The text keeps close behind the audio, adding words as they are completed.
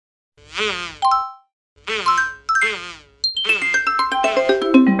Baa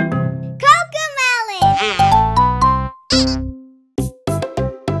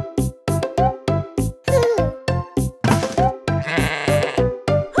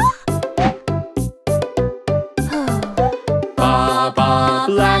Baa,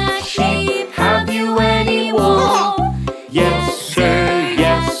 black sheep, have you any wool? Yes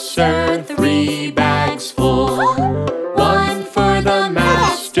sir, 3 bags full. One for the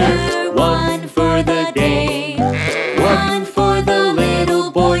master, one for the dame, one for the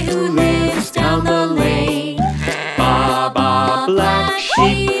little boy who lives down the lane. Baa Baa, black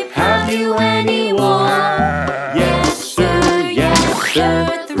sheep, have you any wool? Yes sir,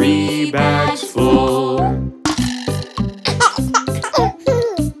 3 bags full.